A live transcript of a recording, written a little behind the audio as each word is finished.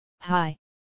Hi.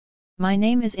 My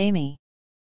name is Amy.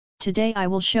 Today I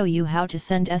will show you how to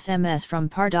send SMS from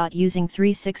Pardot using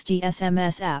 360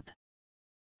 SMS app.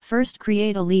 First,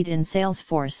 create a lead in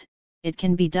Salesforce. It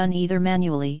can be done either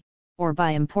manually, or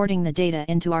by importing the data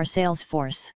into our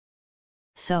Salesforce.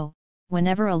 So,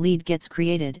 whenever a lead gets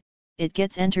created, it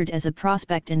gets entered as a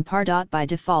prospect in Pardot by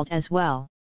default as well.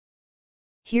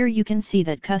 Here you can see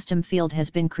that custom field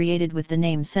has been created with the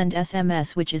name Send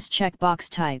SMS, which is checkbox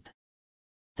type.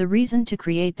 The reason to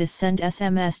create this Send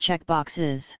SMS checkbox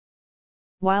is,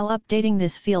 while updating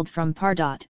this field from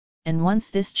Pardot, and once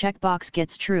this checkbox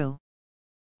gets true,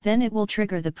 then it will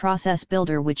trigger the process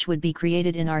builder which would be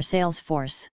created in our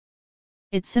Salesforce.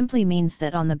 It simply means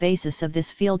that on the basis of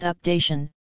this field updation,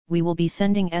 we will be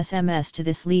sending SMS to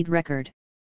this lead record.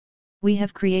 We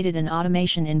have created an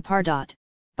automation in Pardot,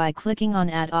 by clicking on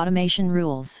Add Automation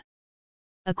Rules,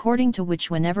 according to which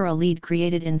whenever a lead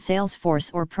created in Salesforce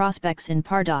or prospects in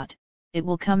Pardot, it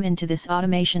will come into this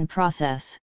automation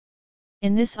process.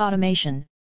 In this automation,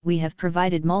 we have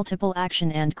provided multiple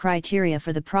action and criteria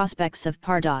for the prospects of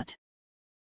Pardot.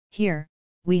 Here,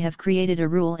 we have created a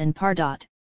rule in Pardot,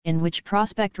 in which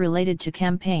prospect related to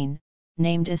campaign,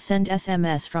 named as Send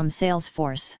SMS from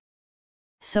Salesforce.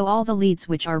 So all the leads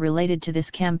which are related to this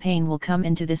campaign will come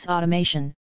into this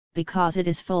automation, because it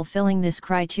is fulfilling this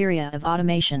criteria of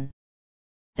automation.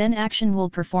 Then action will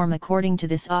perform according to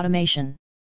this automation.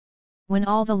 When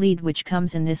all the lead which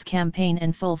comes in this campaign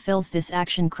and fulfills this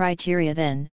action criteria,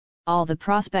 then all the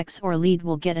prospects or lead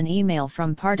will get an email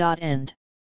from Pardot end.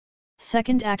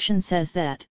 Second action says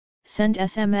that Send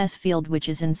SMS field which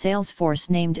is in Salesforce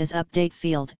named as Update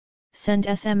field, Send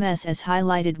SMS as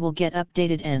highlighted will get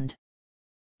updated end.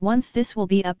 Once this will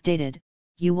be updated,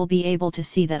 you will be able to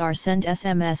see that our Send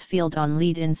SMS field on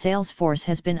lead in Salesforce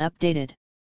has been updated.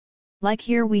 Like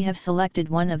here we have selected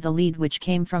one of the lead which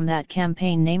came from that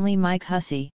campaign, namely Mike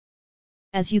Hussey.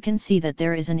 As you can see that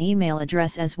there is an email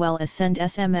address as well as Send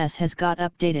SMS has got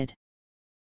updated.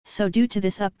 So due to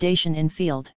this updation in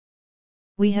field,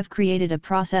 we have created a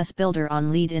process builder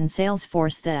on lead in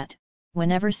Salesforce that,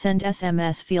 whenever Send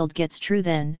SMS field gets true,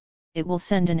 then it will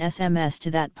send an SMS to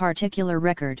that particular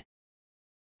record.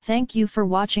 Thank you for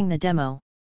watching the demo.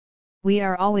 We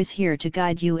are always here to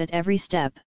guide you at every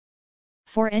step.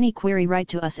 For any query, write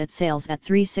to us at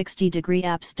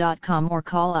sales@360degreeapps.com or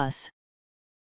call us.